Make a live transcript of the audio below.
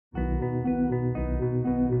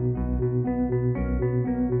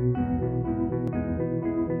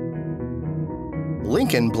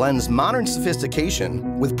Lincoln blends modern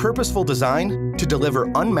sophistication with purposeful design to deliver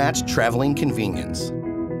unmatched traveling convenience.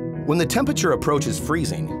 When the temperature approaches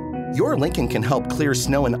freezing, your Lincoln can help clear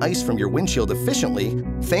snow and ice from your windshield efficiently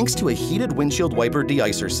thanks to a heated windshield wiper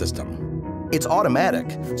de-icer system. It's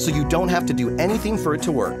automatic, so you don't have to do anything for it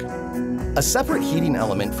to work. A separate heating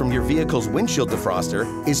element from your vehicle's windshield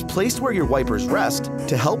defroster is placed where your wipers rest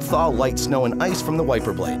to help thaw light snow and ice from the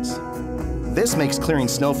wiper blades. This makes clearing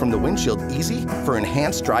snow from the windshield easy for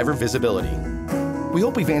enhanced driver visibility. We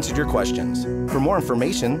hope we've answered your questions. For more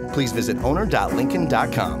information, please visit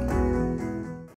owner.lincoln.com.